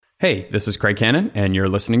Hey, this is Craig Cannon, and you're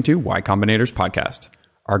listening to Y Combinator's podcast.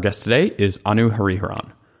 Our guest today is Anu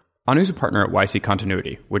Hariharan. Anu's a partner at YC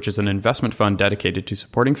Continuity, which is an investment fund dedicated to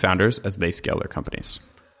supporting founders as they scale their companies.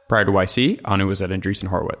 Prior to YC, Anu was at Andreessen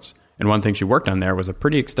Horowitz, and one thing she worked on there was a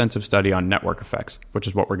pretty extensive study on network effects, which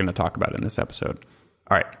is what we're going to talk about in this episode.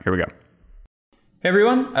 All right, here we go. Hey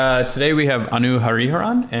everyone, today we have Anu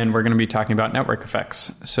Hariharan, and we're going to be talking about network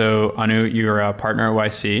effects. So Anu, you're a partner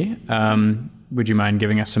at YC. Would you mind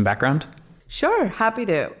giving us some background? Sure, happy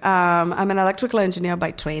to. I'm an electrical engineer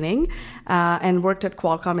by training and worked at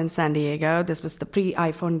Qualcomm in San Diego. This was the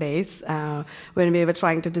pre-iPhone days when we were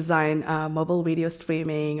trying to design mobile video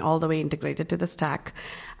streaming all the way integrated to the stack.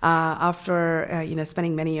 After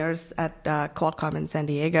spending many years at Qualcomm in San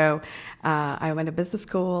Diego, I went to business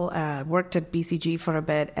school, worked at BCG for a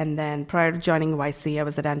bit, and then prior to joining YC, I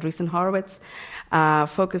was at Andreessen Horowitz,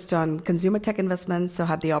 focused on consumer tech investments, so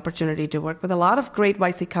had the opportunity to work with a lot of great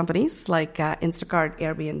YC companies like Instacart,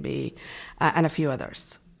 Airbnb, and a few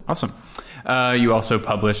others. Awesome. You also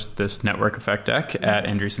published this network effect deck at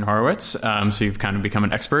Andreessen Horowitz, so you've kind of become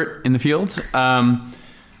an expert in the field.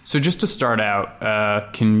 So just to start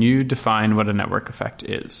out, can you define what a network effect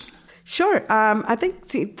is? Sure. I think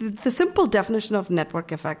the simple definition of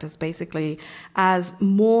network effect is basically as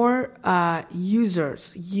more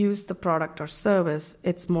users use the product or service,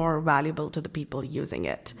 it's more valuable to the people using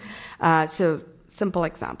it. So simple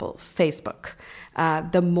example, Facebook.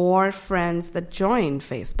 The more friends that joined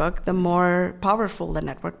Facebook, the more powerful the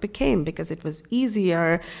network became because it was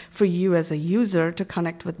easier for you as a user to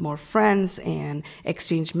connect with more friends and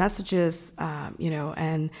exchange messages,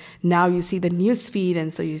 and now you see the news feed,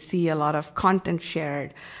 and so you see a lot of content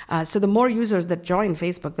shared. So the more users that join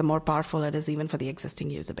Facebook, the more powerful it is even for the existing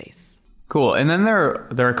user base. Cool. And then there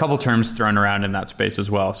are a couple terms thrown around in that space as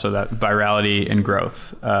well. So that virality and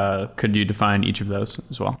growth. Could you define each of those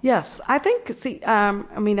as well? Yes. I think,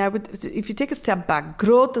 I would, if you take a step back,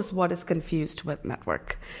 growth is what is confused with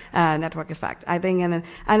network effect. I think,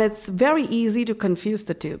 and it's very easy to confuse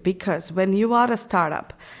the two because when you are a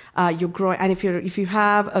startup, you're growing, and if you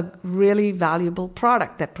have a really valuable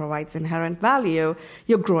product that provides inherent value,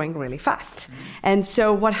 you're growing really fast. And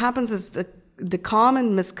so what happens is the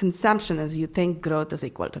common misconception is you think growth is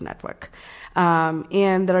equal to network.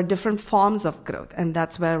 And there are different forms of growth, and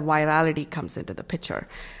that's where virality comes into the picture.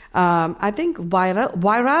 I think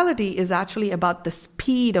virality is actually about the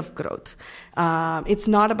speed of growth. It's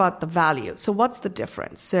not about the value. So what's the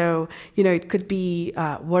difference? So, it could be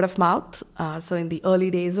word of mouth. So in the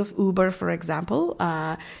early days of Uber, for example,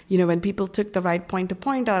 when people took the ride point to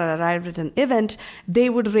point or arrived at an event, they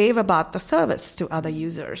would rave about the service to other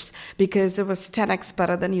users because it was 10x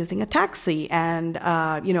better than using a taxi and,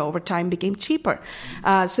 over time became cheaper.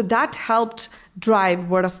 So that helped drive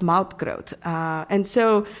word of mouth growth. And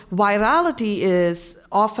so virality is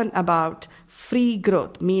often about free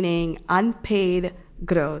growth, meaning unpaid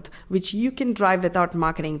growth, which you can drive without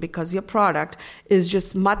marketing because your product is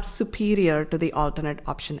just much superior to the alternate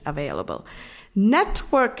option available.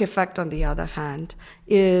 Network effect, on the other hand,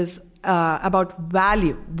 is about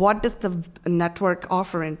value. What does the network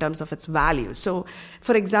offer in terms of its value? So,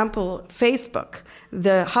 for example, Facebook,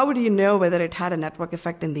 how do you know whether it had a network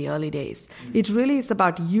effect in the early days? It really is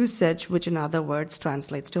about usage, which in other words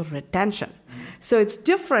translates to retention. So it's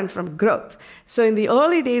different from growth. So in the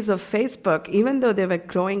early days of Facebook, even though they were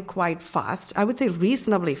growing quite fast, I would say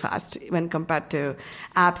reasonably fast when compared to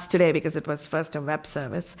apps today because it was first a web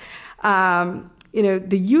service,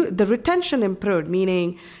 the retention improved,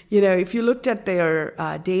 meaning, if you looked at their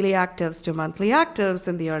daily actives to monthly actives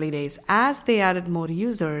in the early days, as they added more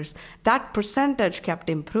users, that percentage kept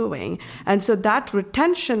improving. And so that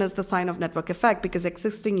retention is the sign of network effect because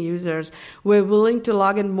existing users were willing to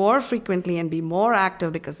log in more frequently and be more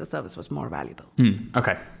active because the service was more valuable.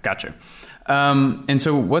 Okay, gotcha. And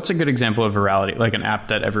so what's a good example of virality, like an app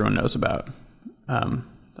that everyone knows about that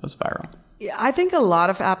was viral? Yeah, I think a lot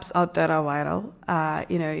of apps out there are viral.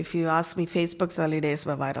 If you ask me, Facebook's early days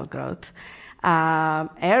were viral growth.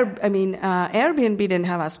 Airbnb didn't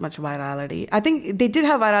have as much virality. I think they did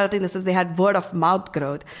have virality in the sense they had word of mouth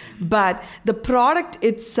growth, but the product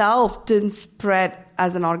itself didn't spread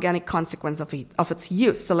as an organic consequence of its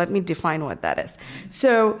use. So let me define what that is.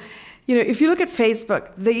 So, if you look at Facebook,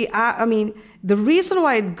 the reason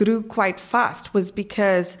why it grew quite fast was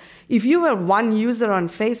because if you were one user on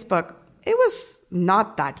Facebook, it was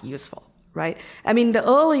not that useful. right? I mean, the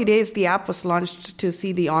early days, the app was launched to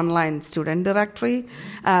see the online student directory.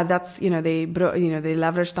 That's, they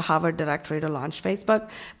leveraged the Harvard directory to launch Facebook.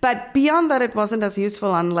 But beyond that, it wasn't as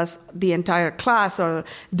useful unless the entire class or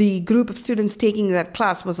the group of students taking that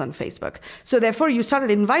class was on Facebook. So therefore, you started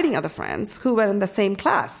inviting other friends who were in the same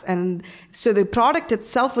class. And so the product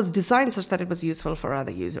itself was designed such that it was useful for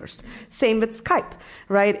other users. Same with Skype,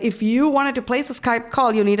 right? If you wanted to place a Skype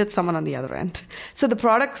call, you needed someone on the other end. So the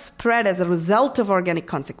product spread as a result of organic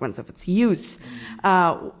consequence of its use.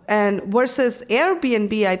 And versus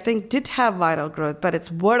Airbnb, I think, did have viral growth, but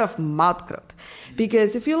it's word of mouth growth.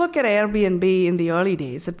 Because if you look at Airbnb in the early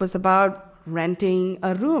days, it was about renting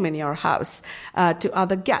a room in your house to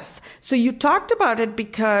other guests. So you talked about it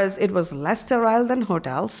because it was less sterile than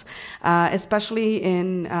hotels, especially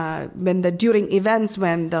during events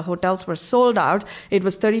when the hotels were sold out. It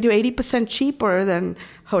was 30 to 80% cheaper than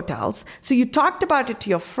hotels. So you talked about it to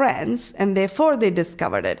your friends, and therefore they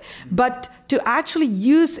discovered it. But to actually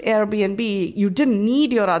use Airbnb, you didn't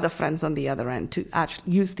need your other friends on the other end to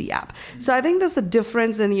actually use the app. So I think there's a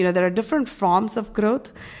difference in, there are different forms of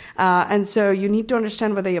growth. And so you need to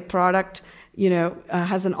understand whether your product,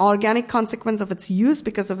 has an organic consequence of its use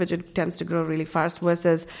because of which it tends to grow really fast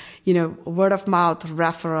versus, word of mouth,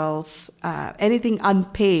 referrals, anything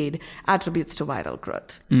unpaid attributes to viral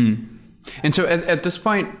growth. And so at this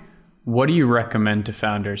point, what do you recommend to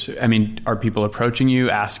founders? I mean, are people approaching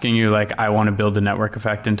you, asking you, like, I want to build a network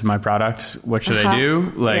effect into my product? What should I do?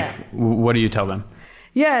 What do you tell them?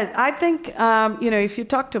 Yeah, I think, if you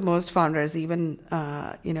talk to most founders, even,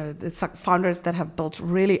 the founders that have built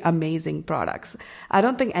really amazing products, I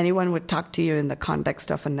don't think anyone would talk to you in the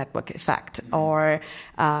context of a network effect or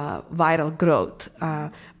viral growth.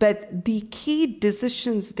 But the key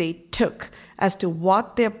decisions they took as to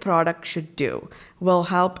what their product should do will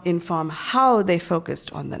help inform how they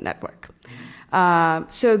focused on the network.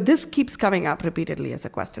 So this keeps coming up repeatedly as a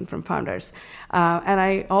question from founders. And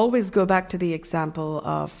I always go back to the example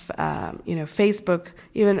of, Facebook.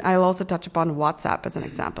 Even I'll also touch upon WhatsApp as an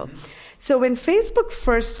example. So when Facebook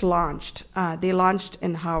first launched, they launched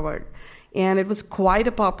in Harvard, and it was quite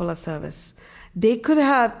a popular service. They could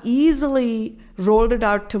have easily rolled it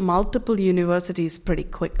out to multiple universities pretty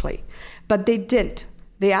quickly, but they didn't.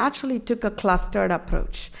 They actually took a clustered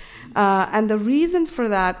approach. And the reason for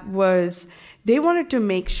that was they wanted to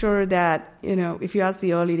make sure that, if you ask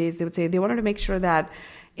the early days, they would say they wanted to make sure that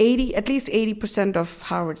at least 80% of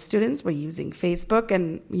Harvard students were using Facebook,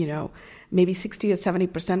 and, maybe 60 or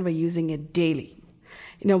 70% were using it daily.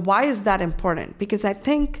 Why is that important? Because I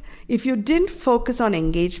think if you didn't focus on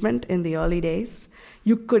engagement in the early days,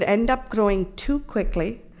 you could end up growing too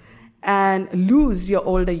quickly and lose your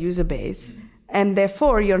older user base. And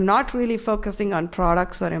therefore, you're not really focusing on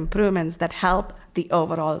products or improvements that help the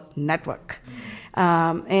overall network.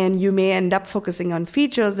 And you may end up focusing on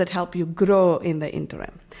features that help you grow in the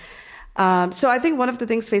interim. So I think one of the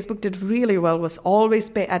things Facebook did really well was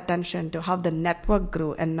always pay attention to how the network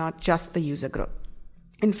grew and not just the user grew.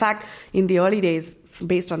 In fact, in the early days,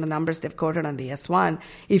 based on the numbers they've quoted on the S1,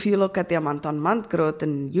 if you look at their month-on-month growth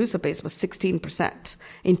in user base was 16%.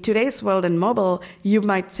 In today's world in mobile, you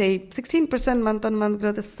might say 16% month-on-month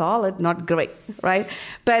growth is solid, not great, right?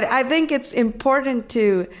 But I think it's important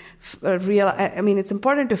to it's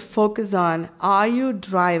important to focus on, are you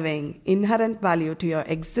driving inherent value to your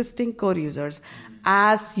existing core users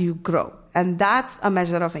as you grow? And that's a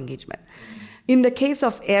measure of engagement. In the case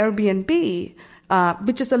of Airbnb,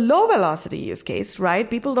 which is a low velocity use case, right?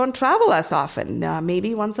 People don't travel as often,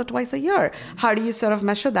 maybe once or twice a year. How do you sort of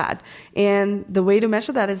measure that? And the way to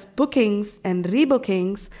measure that is bookings and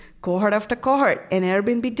rebookings, cohort after cohort. And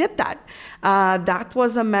Airbnb did that. That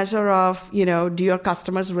was a measure of, do your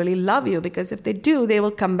customers really love you? Because if they do, they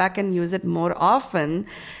will come back and use it more often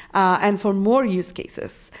and for more use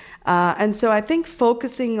cases. And so I think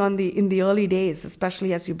focusing on in the early days,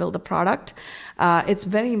 especially as you build a product, it's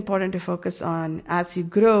very important to focus on, as you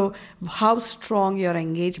grow, how strong your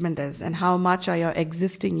engagement is and how much are your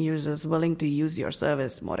existing users willing to use your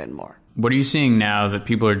service more and more. What are you seeing now that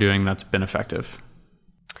people are doing that's been effective?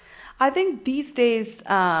 I think these days,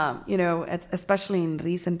 especially in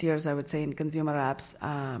recent years, I would say in consumer apps,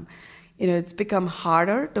 it's become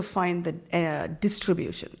harder to find the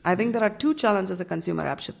distribution. I think there are two challenges a consumer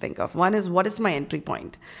app should think of. One is, what is my entry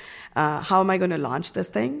point? How am I going to launch this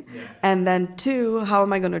thing? Yeah. And then two, how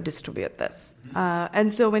am I going to distribute this?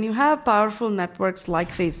 And so when you have powerful networks like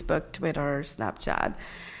Facebook, Twitter, Snapchat,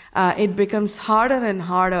 it becomes harder and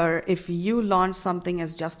harder if you launch something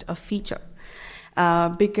as just a feature.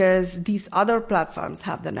 because these other platforms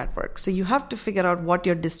have the network. So you have to figure out what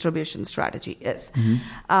your distribution strategy is.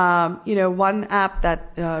 One app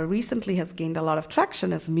that recently has gained a lot of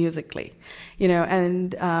traction is Musical.ly.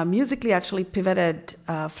 And Musical.ly actually pivoted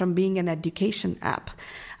from being an education app.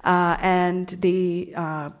 And they,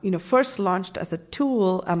 first launched as a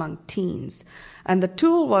tool among teens. And the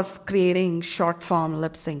tool was creating short-form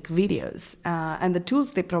lip-sync videos. And the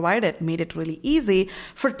tools they provided made it really easy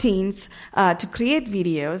for teens to create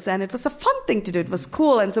videos. And it was a fun thing to do. It was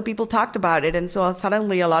cool. And so people talked about it. And so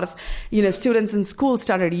suddenly a lot of, students in school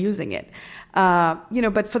started using it.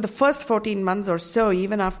 But for the first 14 months or so,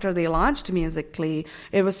 even after they launched Musical.ly,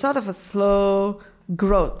 it was sort of a slow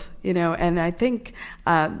growth, and I think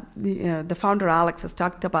the founder Alex has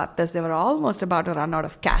talked about this. They were almost about to run out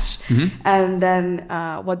of cash. And then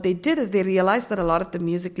what they did is they realized that a lot of the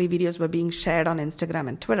Musical.ly videos were being shared on Instagram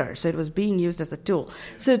and Twitter. So it was being used as a tool.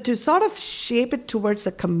 So to sort of shape it towards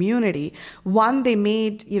a community, they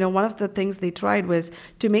made, one of the things they tried was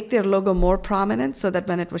to make their logo more prominent so that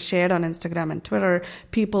when it was shared on Instagram and Twitter,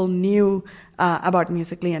 people knew about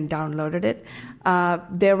Musical.ly and downloaded it.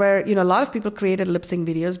 There were, a lot of people created lip sync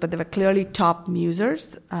videos, but there were clearly top users,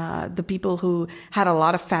 the people who had a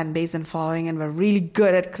lot of fan base and following and were really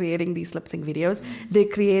good at creating these lip sync videos. They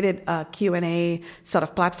created a Q&A sort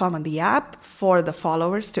of platform on the app for the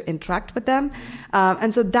followers to interact with them.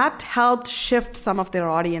 And so that helped shift some of their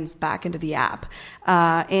audience back into the app.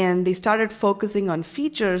 And they started focusing on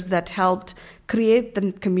features that helped create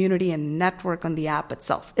the community and network on the app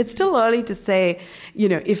itself. It's still early to say,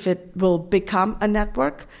 if it will become a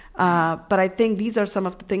network. But I think these are some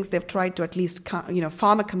of the things they've tried to at least,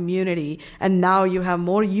 form a community. And now you have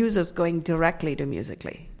more users going directly to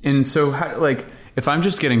Musical.ly. And so, if I'm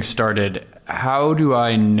just getting started, how do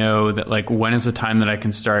I know that, when is the time that I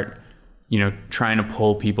can start, trying to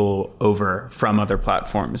pull people over from other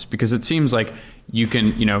platforms? Because it seems like you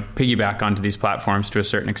can, piggyback onto these platforms to a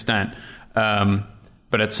certain extent.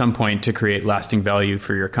 But at some point, to create lasting value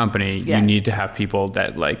for your company, you need to have people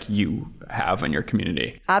that you have in your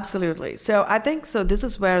community. Absolutely. So I think, this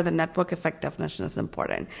is where the network effect definition is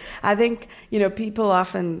important. I think, people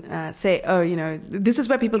often say, this is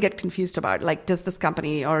where people get confused about, does this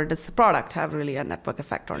company or does the product have really a network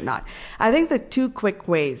effect or not? I think the two quick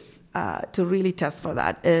ways to really test for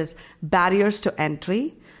that is barriers to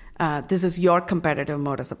entry. This is your competitive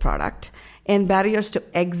mode as a product, and barriers to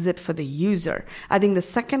exit for the user. I think the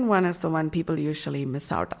second one is the one people usually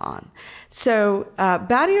miss out on. So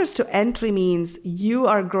barriers to entry means you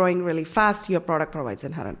are growing really fast. Your product provides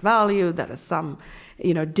inherent value. There is some,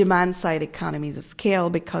 demand side economies of scale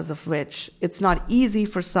because of which it's not easy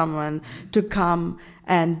for someone to come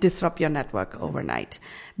and disrupt your network overnight.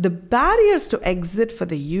 The barriers to exit for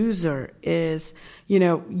the user is,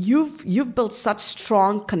 you've built such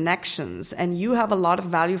strong connections and you have a lot of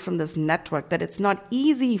value from this network that it's not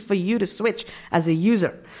easy for you to switch as a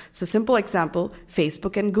user. So simple example,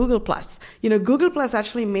 Facebook and Google+. Google+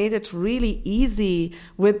 actually made it really easy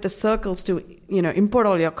with the circles to, import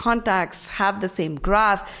all your contacts, have the same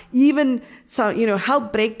graph, even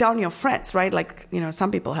help break down your friends, right? Some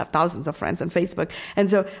people have thousands of friends on Facebook. And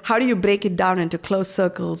so how do you break it down into close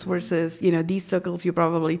circles versus, these circles you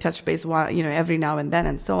probably touch base, every now and then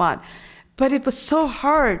and so on. But it was so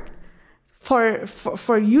hard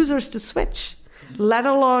for users to switch, let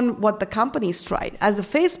alone what the companies tried. As a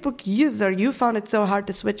Facebook user, you found it so hard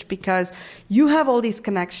to switch because you have all these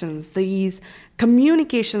connections, these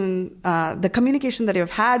communication, the communication that you've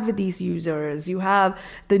had with these users. You have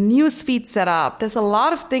the news feed set up. There's a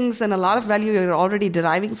lot of things and a lot of value you're already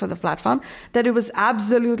deriving for the platform that it was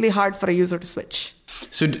absolutely hard for a user to switch.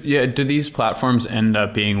 So do these platforms end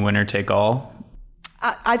up being winner take all?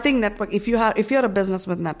 I think network. If you're a business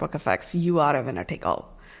with network effects, you are a winner take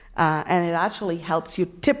all. And it actually helps you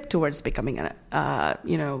tip towards becoming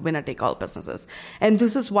winner-take-all businesses. And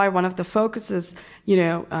this is why one of the focuses,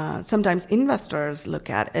 sometimes investors look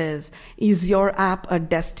at is your app a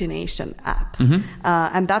destination app?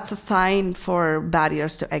 And that's a sign for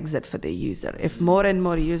barriers to exit for the user. If more and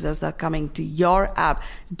more users are coming to your app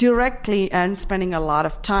directly and spending a lot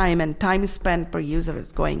of time, and time spent per user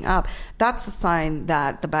is going up, that's a sign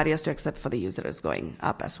that the barriers to exit for the user is going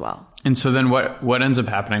up as well. And so then what ends up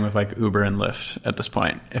happening with Uber and Lyft at this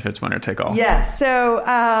point, if it's winner take all? Yeah. So,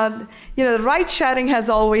 ride sharing has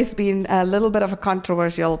always been a little bit of a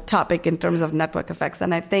controversial topic in terms of network effects.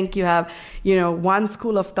 And I think you have, one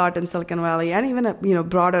school of thought in Silicon Valley and even a,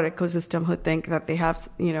 broader ecosystem who think that they have,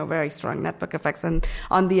 very strong network effects. And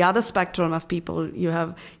on the other spectrum of people, you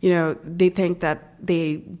have, they think that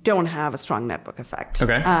they don't have a strong network effect.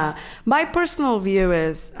 Okay. My personal view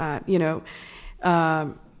is,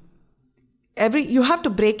 you have to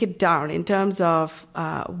break it down in terms of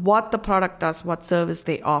what the product does, what service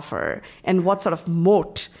they offer, and what sort of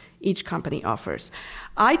moat each company offers.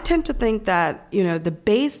 I tend to think that, the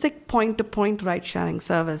basic point-to-point ride-sharing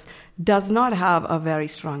service does not have a very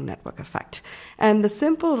strong network effect. And the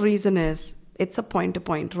simple reason is it's a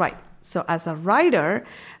point-to-point ride. So as a rider,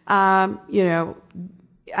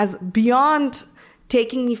 as beyond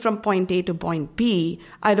taking me from point A to point B,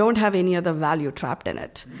 I don't have any other value trapped in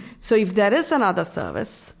it. So if there is another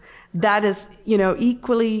service that is, that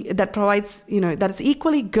is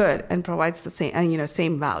equally good and provides the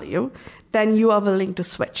same value, then you are willing to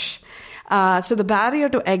switch. So the barrier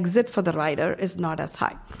to exit for the rider is not as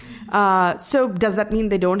high. So does that mean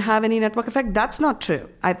they don't have any network effect? That's not true.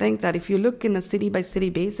 I think that if you look in a city by city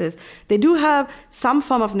basis, they do have some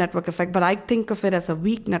form of network effect, but I think of it as a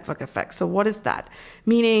weak network effect. So what is that?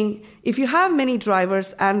 Meaning, if you have many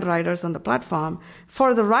drivers and riders on the platform,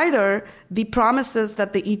 for the rider, the promise is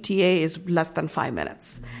that the ETA is less than 5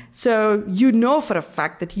 minutes. So you know for a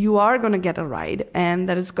fact that you are going to get a ride and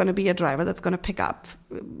there is going to be a driver that's going to pick up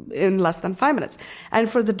in less than 5 minutes. And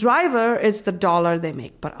for the driver, it's the dollar they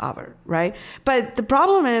make per hour, right? But the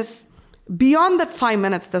problem is, beyond that 5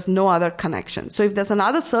 minutes, there's no other connection. So if there's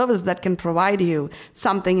another service that can provide you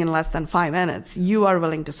something in less than 5 minutes, you are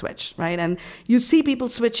willing to switch, right? And you see people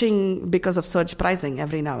switching because of surge pricing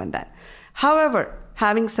every now and then. However,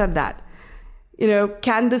 having said that,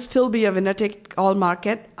 can this still be a winner-take-all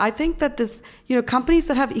market? I think that this, companies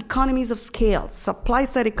that have economies of scale,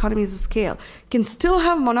 supply-side economies of scale, can still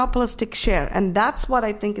have monopolistic share. And that's what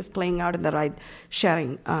I think is playing out in the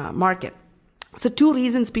ride-sharing market. So 2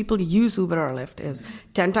 reasons people use Uber or Lyft is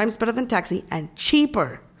 10 times better than taxi and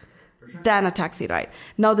cheaper than a taxi ride.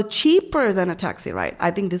 Now, the cheaper than a taxi ride,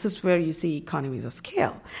 I think this is where you see economies of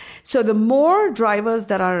scale. So the more drivers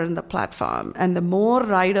that are in the platform and the more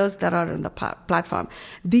riders that are in the platform,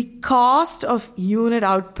 the cost of unit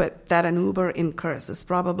output that an Uber incurs is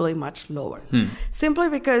probably much lower. Simply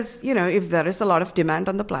because, if there is a lot of demand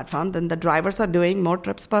on the platform, then the drivers are doing more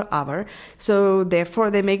trips per hour. So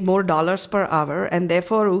therefore, they make more dollars per hour. And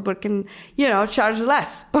therefore, Uber can, charge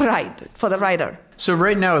less per ride for the rider. So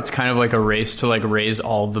right now it's kind of like a race to raise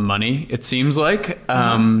all the money. It seems like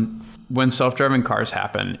when self-driving cars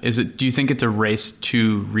happen, do you think it's a race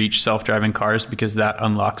to reach self-driving cars because that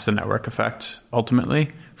unlocks the network effect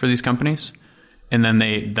ultimately for these companies, and then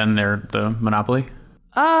they're the monopoly?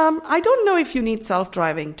 I don't know if you need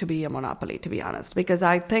self-driving to be a monopoly, to be honest, because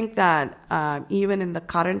I think that even in the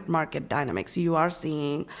current market dynamics, you are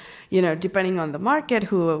seeing, depending on the market,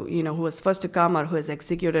 who is first to come or who has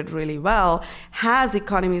executed really well, has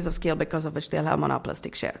economies of scale because of which they'll have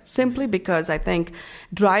monopolistic share. Simply because I think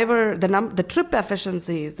the trip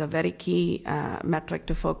efficiency is a very key metric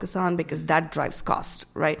to focus on because that drives cost,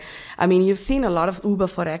 right? I mean, you've seen a lot of Uber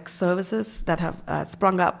for X services that have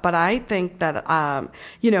sprung up, but I think that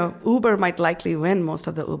Uber might likely win most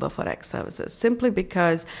of the Uber for X services simply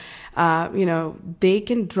because, they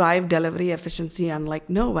can drive delivery efficiency unlike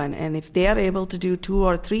no one. And if they are able to do 2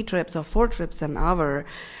 or 3 trips or 4 trips an hour,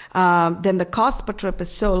 then the cost per trip is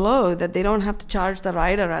so low that they don't have to charge the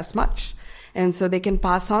rider as much. And so they can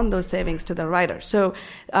pass on those savings to the rider. So,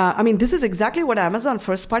 this is exactly what Amazon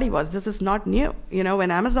first party was. This is not new.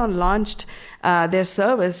 When Amazon launched their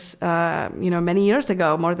service, many years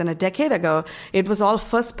ago, more than a decade ago, it was all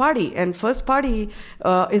first party. And first party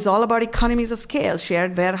is all about economies of scale,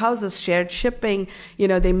 shared warehouses, shared shipping.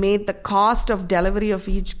 They made the cost of delivery of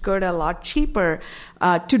each good a lot cheaper.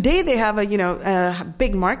 Today they have a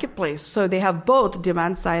big marketplace, so they have both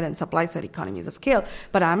demand side and supply side economies of scale.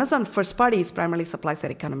 But Amazon first party is primarily supply side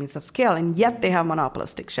economies of scale, and yet they have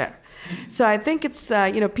monopolistic share. So I think it's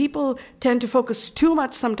people tend to focus too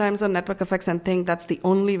much sometimes on network effects and think that's the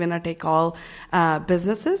only winner take all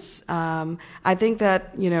businesses. I think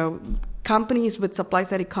that companies with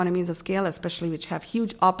supply-side economies of scale, especially which have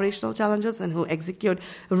huge operational challenges and who execute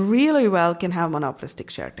really well, can have monopolistic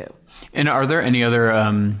share too. And are there any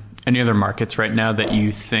other markets right now that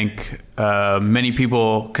you think many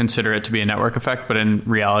people consider it to be a network effect, but in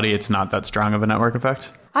reality it's not that strong of a network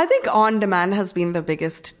effect? I think on-demand has been the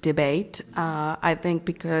biggest debate. I think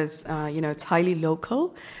because it's highly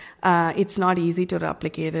local. It's not easy to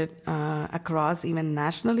replicate it across even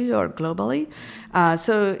nationally or globally.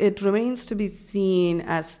 So it remains to be seen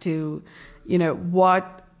as to,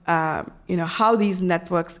 how these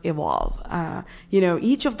networks evolve.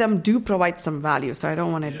 Each of them do provide some value, so I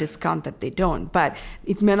don't want to discount that they don't, but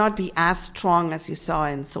it may not be as strong as you saw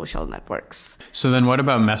in social networks. So then what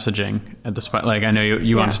about messaging at this point? I know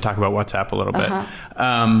you wanted to talk about WhatsApp a little bit.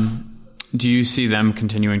 do you see them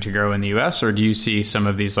continuing to grow in the US, or do you see some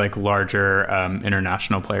of these like larger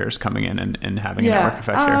international players coming in and having a network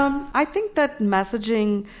effect here? I think that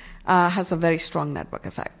messaging has a very strong network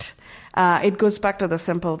effect. It goes back to the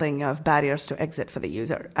simple thing of barriers to exit for the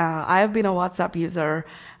user. I have been a WhatsApp user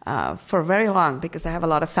for very long because I have a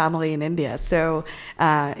lot of family in India. So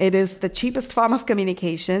it is the cheapest form of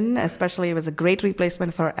communication, especially it was a great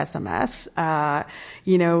replacement for SMS.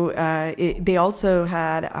 They also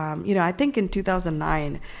had, I think in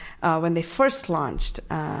 2009, when they first launched,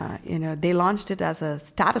 they launched it as a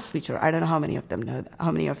status feature. I don't know how many of them know,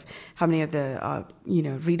 how many of the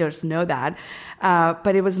readers know that,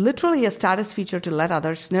 but it was literally a status feature to let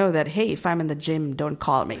others know that, hey, if I'm in the gym, don't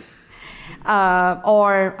call me.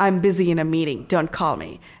 Or I'm busy in a meeting, don't call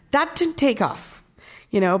me. That didn't take off,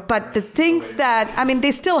 but the things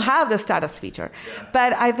they still have the status feature,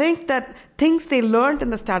 but I think that things they learned in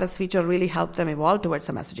the status feature really helped them evolve towards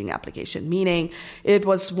a messaging application, meaning it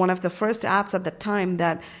was one of the first apps at the time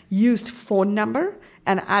that used phone number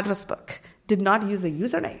and address book, did not use a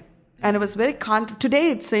username. And it was very today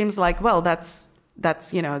it seems like, well, that's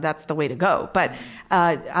the way to go. But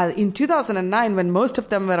in 2009, when most of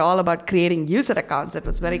them were all about creating user accounts, it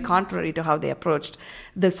was very contrary to how they approached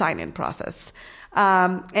the sign-in process.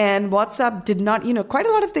 And WhatsApp did not, quite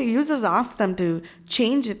a lot of the users asked them to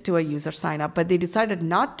change it to a user sign-up, but they decided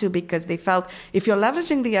not to because they felt if you're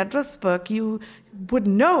leveraging the address book, you would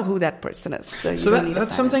know who that person is. So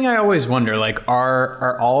that's something I always wonder, like,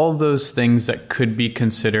 are all those things that could be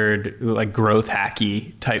considered like growth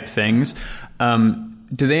hacky type things,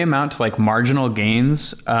 do they amount to like marginal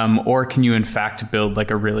gains, or can you in fact build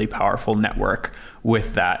like a really powerful network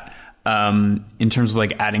with that in terms of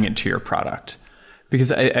like adding it to your product?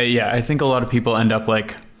 Because I think a lot of people end up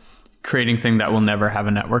like creating things that will never have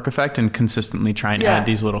a network effect and consistently try and add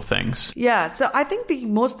these little things. Yeah. So I think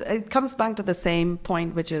it comes back to the same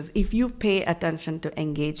point, which is if you pay attention to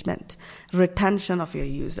engagement, retention of your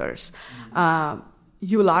users,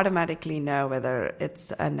 you will automatically know whether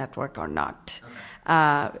it's a network or not. Okay.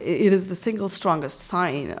 It is the single strongest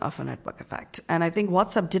sign of a network effect. And I think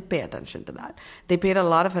WhatsApp did pay attention to that. They paid a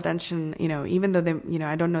lot of attention, even though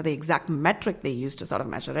I don't know the exact metric they used to sort of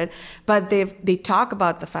measure it, but they talk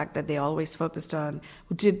about the fact that they always focused on,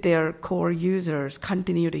 did their core users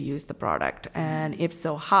continue to use the product? And if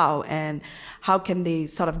so, how? And how can they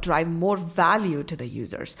sort of drive more value to the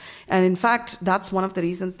users? And in fact, that's one of the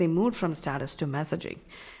reasons they moved from status to messaging.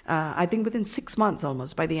 I think within 6 months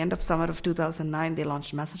almost, by the end of summer of 2009, they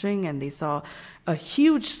launched messaging and they saw a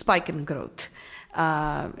huge spike in growth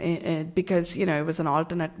because, it was an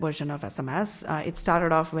alternate version of SMS. It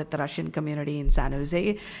started off with the Russian community in San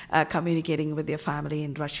Jose, communicating with their family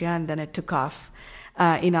in Russia, and then it took off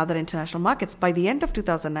in other international markets. By the end of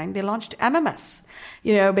 2009, they launched MMS,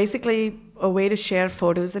 basically a way to share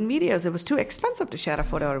photos and videos. It was too expensive to share a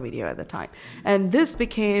photo or video at the time. And this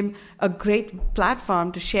became a great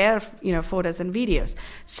platform to share, photos and videos.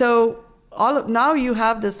 So now you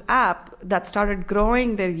have this app that started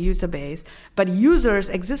growing their user base, but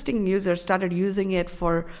existing users started using it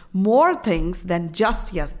for more things than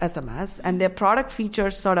just SMS, and their product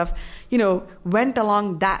features sort of, went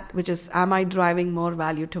along that, which is, am I driving more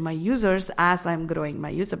value to my users as I'm growing my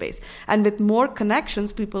user base? And with more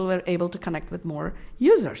connections, people were able to connect with more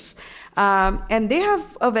users. And they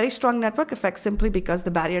have a very strong network effect simply because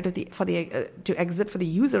the barrier to exit for the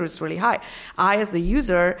user is really high. I, as a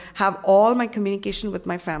user, have all my communication with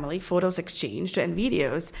my family, photos exchanged and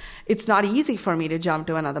videos. It's not easy for me to jump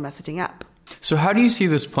to another messaging app. So how do you see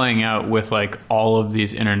this playing out with like all of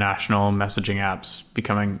these international messaging apps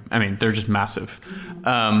becoming, they're just massive.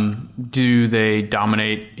 Do they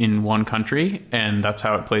dominate in one country and that's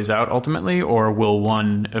how it plays out ultimately? Or will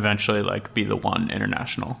one eventually like be the one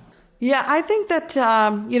international? Yeah, I think that,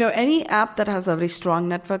 any app that has a very strong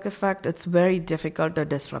network effect, it's very difficult to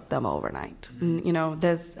disrupt them overnight.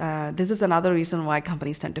 This is another reason why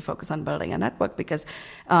companies tend to focus on building a network, because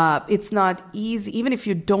it's not easy. Even if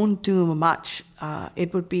you don't do much,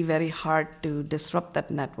 it would be very hard to disrupt that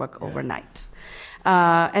network overnight.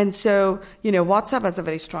 And so, WhatsApp has a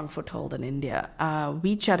very strong foothold in India.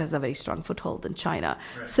 WeChat has a very strong foothold in China.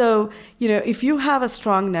 Right. So, if you have a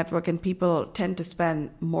strong network and people tend to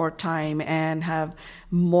spend more time and have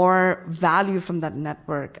more value from that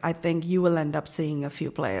network, I think you will end up seeing a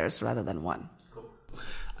few players rather than one. Cool.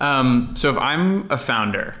 So if I'm a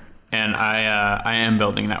founder and I am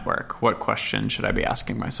building a network, what question should I be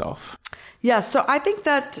asking myself? Yeah, so I think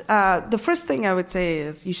that the first thing I would say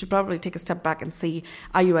is you should probably take a step back and see,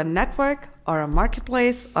 are you a network or a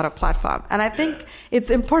marketplace or a platform? And I think it's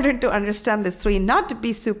important to understand these three, not to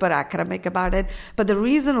be super academic about it, but the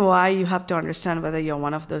reason why you have to understand whether you're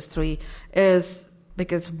one of those three is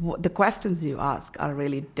because the questions you ask are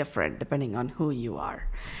really different depending on who you are.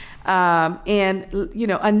 And,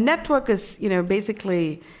 a network is,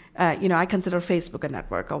 basically... I consider Facebook a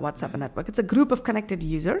network or WhatsApp a network. It's a group of connected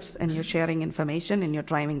users, and you're sharing information, and you're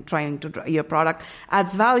trying to your product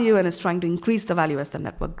adds value and is trying to increase the value as the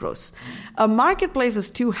network grows. A marketplace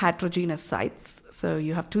is two heterogeneous sites. So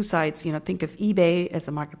you have two sites. Think of eBay as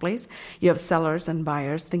a marketplace. You have sellers and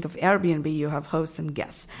buyers. Think of Airbnb. You have hosts and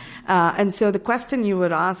guests. And so the question you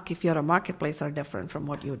would ask if you're a marketplace are different from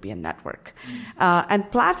what you would be a network.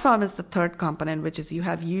 And platform is the third component, which is you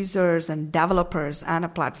have users and developers and a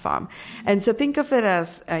platform. And so think of it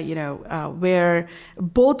as, where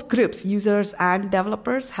both groups, users and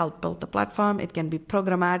developers, help build the platform. It can be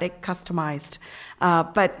programmatic, customized,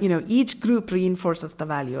 but, each group reinforces the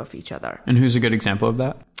value of each other. And who's a good example of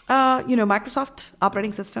that? Microsoft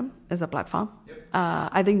operating system is a platform.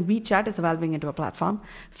 I think WeChat is evolving into a platform.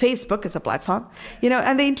 Facebook is a platform.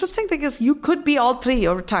 And the interesting thing is you could be all three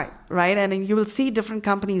over time, right? And you will see different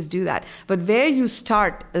companies do that. But where you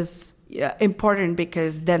start is important,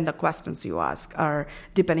 because then the questions you ask are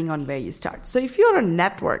depending on where you start. So if you're a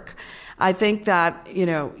network, I think that,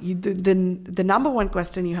 the number one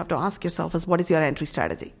question you have to ask yourself is, what is your entry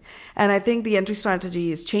strategy? And I think the entry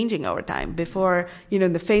strategy is changing over time. Before,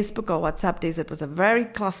 in the Facebook or WhatsApp days, it was a very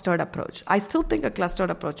clustered approach. I still think a clustered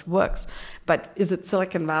approach works, but is it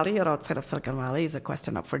Silicon Valley or outside of Silicon Valley is a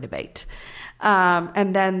question up for debate.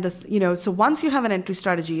 And then so once you have an entry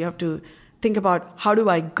strategy, you have to think about, how do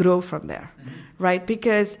I grow from there, right?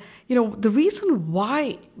 Because, the reason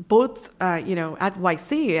why both, at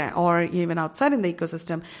YC or even outside in the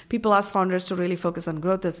ecosystem, people ask founders to really focus on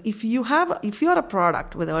growth is, if you're a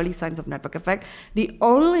product with early signs of network effect, the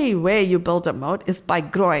only way you build a moat is by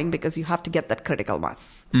growing, because you have to get that critical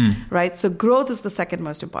mass, right? So growth is the second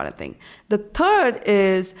most important thing. The third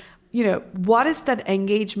is, what is that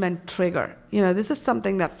engagement trigger? This is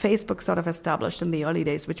something that Facebook sort of established in the early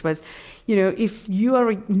days, which was, if you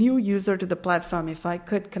are a new user to the platform, if I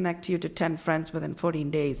could connect you to 10 friends within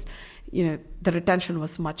 14 days, the retention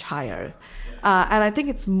was much higher. And I think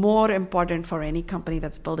it's more important for any company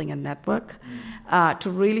that's building a network to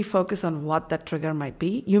really focus on what that trigger might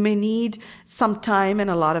be. You may need some time and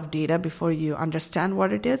a lot of data before you understand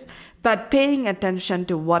what it is, but paying attention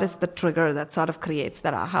to what is the trigger that sort of creates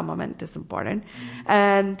that aha moment is important.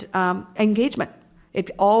 And engagement. It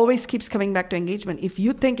always keeps coming back to engagement. If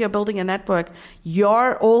you think you're building a network,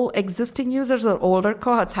 your old existing users or older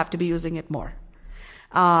cohorts have to be using it more.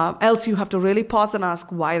 Else you have to really pause and ask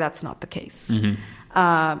why that's not the case.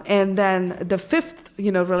 And then the fifth,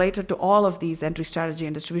 related to all of these entry strategy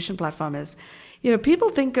and distribution platform is, people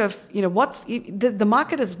think of, the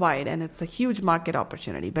market is wide and it's a huge market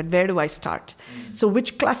opportunity, but where do I start? So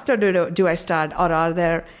which cluster do I start? Or are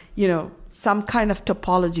there, some kind of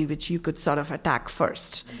topology which you could sort of attack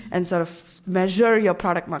first and sort of measure your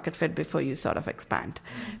product market fit before you sort of expand?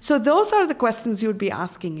 So those are the questions you would be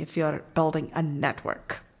asking if you're building a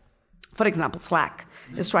network. For example, Slack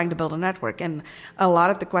is trying to build a network, and a lot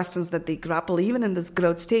of the questions that they grapple, even in this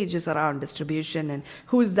growth stage, is around distribution and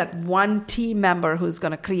who is that one team member who's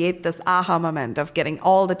going to create this aha moment of getting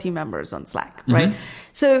all the team members on Slack, right?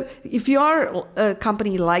 So if you're a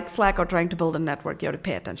company like Slack or trying to build a network, you have to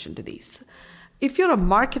pay attention to these. If you're a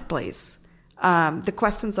marketplace, the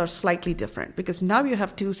questions are slightly different, because now you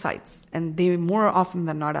have two sites, and they more often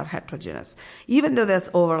than not are heterogeneous. Even though there's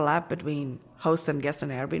overlap between hosts and guests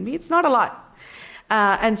and Airbnb, it's not a lot.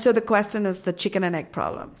 And so the question is the chicken and egg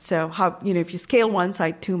problem. So how, if you scale one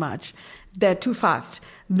site too much, they're too fast,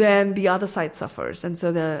 then the other side suffers. And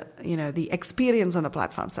so the experience on the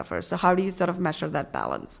platform suffers. So how do you sort of measure that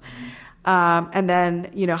balance? And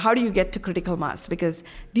then, how do you get to critical mass? Because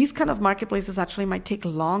these kind of marketplaces actually might take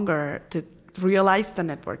longer to realize the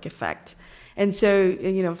network effect. And so,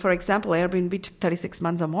 for example, Airbnb took 36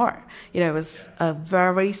 months or more. It was a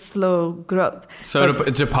very slow growth. So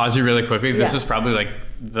to pause you really quickly, this is probably like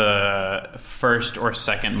the first or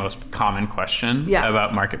second most common question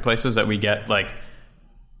about marketplaces that we get, like,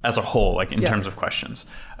 as a whole, like in terms of questions.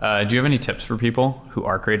 Do you have any tips for people who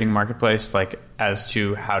are creating marketplace, like as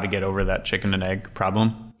to how to get over that chicken and egg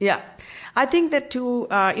problem? Yeah. I think that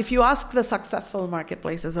if you ask the successful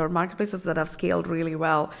marketplaces or marketplaces that have scaled really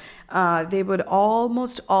well, they would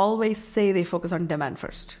almost always say they focus on demand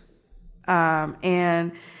first. Let's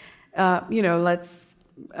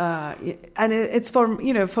and it's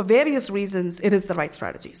for various reasons, it is the right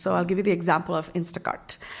strategy. So I'll give you the example of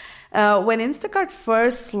Instacart. When Instacart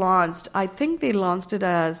first launched, I think they launched it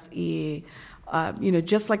as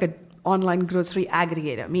just like a online grocery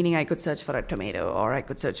aggregator, meaning I could search for a tomato or I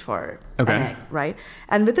could search for an egg, right?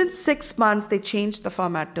 And within 6 months, they changed the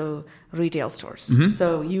format to retail stores. Mm-hmm.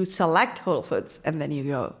 So you select Whole Foods and then you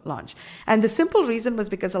go launch. And the simple reason was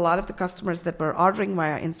because a lot of the customers that were ordering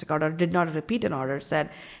via Instacart or did not repeat an order said,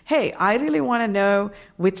 hey, I really want to know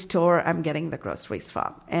which store I'm getting the groceries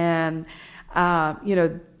from. And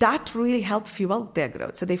that really helped fuel their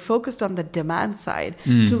growth. So they focused on the demand side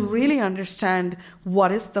to really understand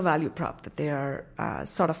what is the value prop that they are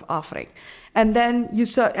sort of offering. And then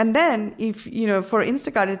if, for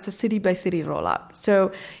Instacart, it's a city by city rollout.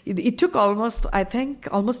 So it took almost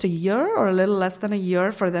a year or a little less than a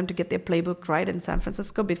year for them to get their playbook right in San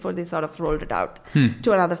Francisco before they sort of rolled it out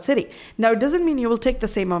to another city. Now, it doesn't mean you will take the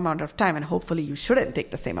same amount of time, and hopefully you shouldn't take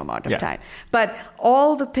the same amount of time. But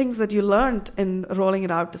all the things that you learned in rolling it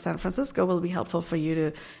out to San Francisco will be helpful for you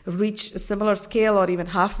to reach a similar scale or even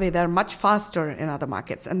halfway there much faster in other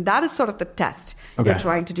markets. And that is sort of the test you're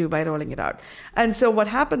trying to do by rolling it out. And so what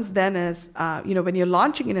happens then is, when you're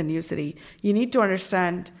launching in a new city, you need to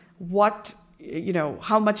understand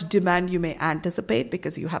how much demand you may anticipate,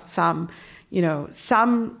 because you have some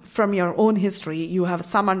from your own history, you have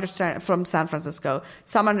some understanding from San Francisco,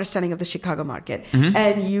 some understanding of the Chicago market,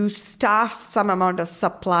 and you staff some amount of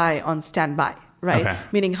supply on standby. Right? Okay.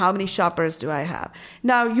 Meaning, how many shoppers do I have?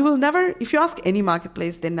 Now, you will never, if you ask any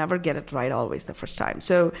marketplace, they never get it right always the first time.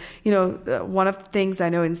 So, one of the things I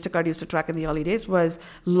know Instacart used to track in the early days was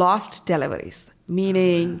lost deliveries,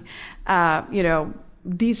 meaning,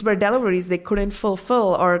 these were deliveries they couldn't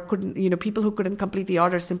fulfill or people who couldn't complete the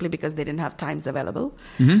order simply because they didn't have times available.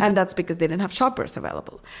 And that's because they didn't have shoppers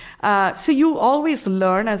available. So you always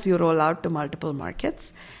learn as you roll out to multiple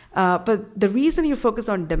markets. But the reason you focus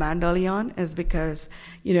on demand early on is because,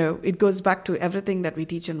 it goes back to everything that we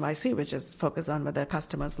teach in YC, which is focus on whether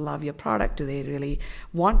customers love your product. Do they really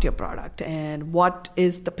want your product? And what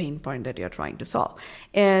is the pain point that you're trying to solve?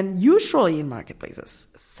 And usually in marketplaces,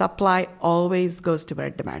 supply always goes to where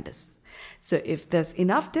demand is. So if there's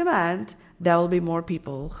enough demand, there will be more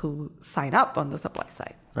people who sign up on the supply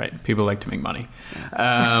side. Right. People like to make money.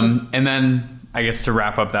 And then I guess to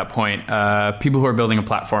wrap up that point, people who are building a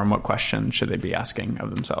platform, what questions should they be asking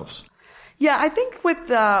of themselves? Yeah, I think with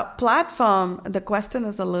the platform, the question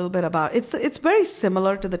is a little bit about, it's very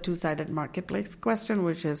similar to the two-sided marketplace question,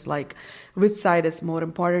 which is like, which side is more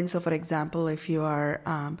important? So for example, if you are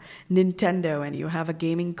Nintendo and you have a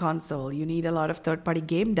gaming console, you need a lot of third-party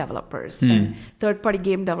game developers. And third-party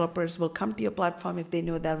game developers will come to your platform if they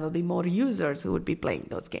know there will be more users who would be playing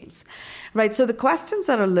those games, right? So the questions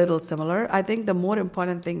are a little similar. I think the more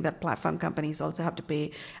important thing that platform companies also have to pay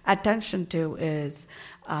attention to is,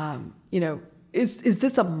 is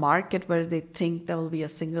this a market where they think there will be a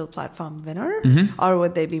single platform winner, or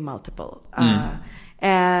would they be multiple? The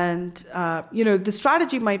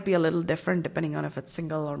strategy might be a little different depending on if it's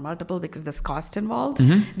single or multiple, because there's cost involved.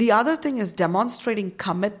 The other thing is demonstrating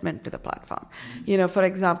commitment to the platform. For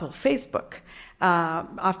example, Facebook,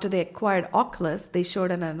 after they acquired Oculus, they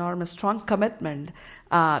showed an enormous strong commitment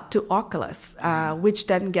to Oculus, which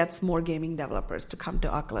then gets more gaming developers to come to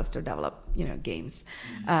Oculus to develop, games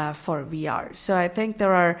for VR. So I think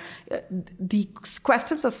there are the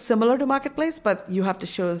questions are similar to marketplace, but you have to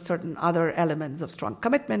show certain other elements of strong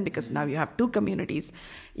commitment, because now you have two communities,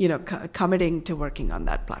 committing to working on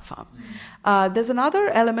that platform. There's another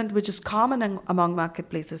element which is common among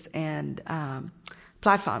marketplaces and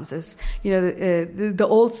platforms is, the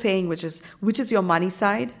old saying, which is your money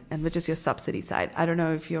side and which is your subsidy side. I don't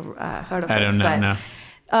know if you've heard of it. I don't know,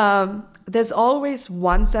 no. There's always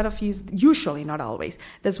one set of users, usually not always,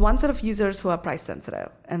 there's one set of users who are price sensitive,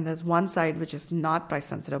 and there's one side which is not price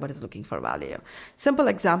sensitive but is looking for value. Simple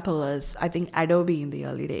example is, I think, Adobe in the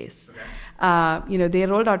early days. Okay. They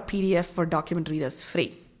rolled out PDF for document readers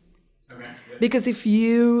free. Okay. Because if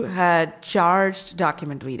you had charged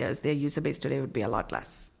document readers, their user base today would be a lot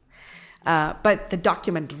less. But the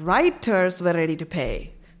document writers were ready to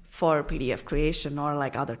pay for PDF creation or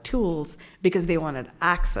like other tools because they wanted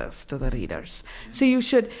access to the readers. So you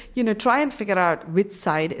should, try and figure out which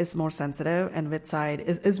side is more sensitive and which side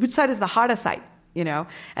is the harder side,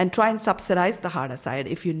 and try and subsidize the harder side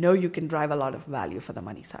if you know you can drive a lot of value for the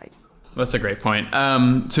money side. That's a great point.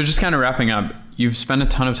 So just kind of wrapping up, you've spent a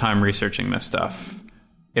ton of time researching this stuff.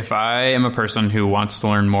 If I am a person who wants to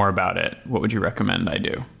learn more about it, what would you recommend I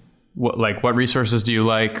do? What resources do you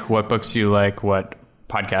like? What books do you like? What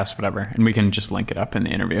podcast, whatever, and we can just link it up in the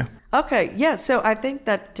interview. Okay, yeah. So I think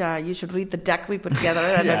that you should read the deck we put together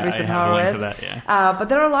at Andreessen I have a link to Horowitz. that, yeah. But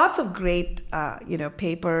there are lots of great,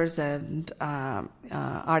 papers and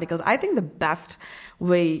articles. I think the best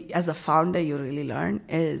way as a founder you really learn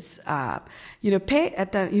is, you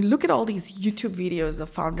look at all these YouTube videos of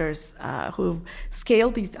founders who've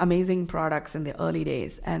scaled these amazing products in the early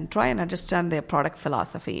days and try and understand their product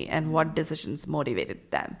philosophy and what decisions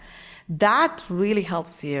motivated them. That really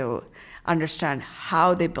helps you understand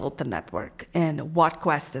how they built the network and what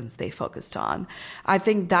questions they focused on. I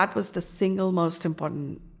think that was the single most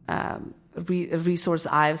important resource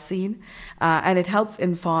I've seen. And it helps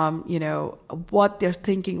inform, what their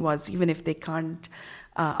thinking was, even if they can't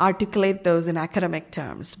articulate those in academic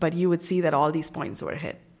terms. But you would see that all these points were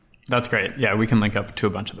hit. That's great. Yeah, we can link up to a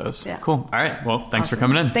bunch of those. Yeah. Cool. All right. Well, thanks for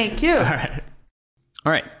coming in. Thank you.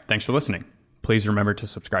 All right. Thanks for listening. Please remember to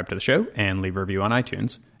subscribe to the show and leave a review on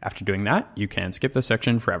iTunes. After doing that, you can skip this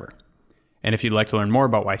section forever. And if you'd like to learn more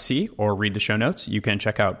about YC or read the show notes, you can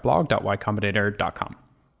check out blog.ycombinator.com.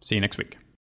 See you next week.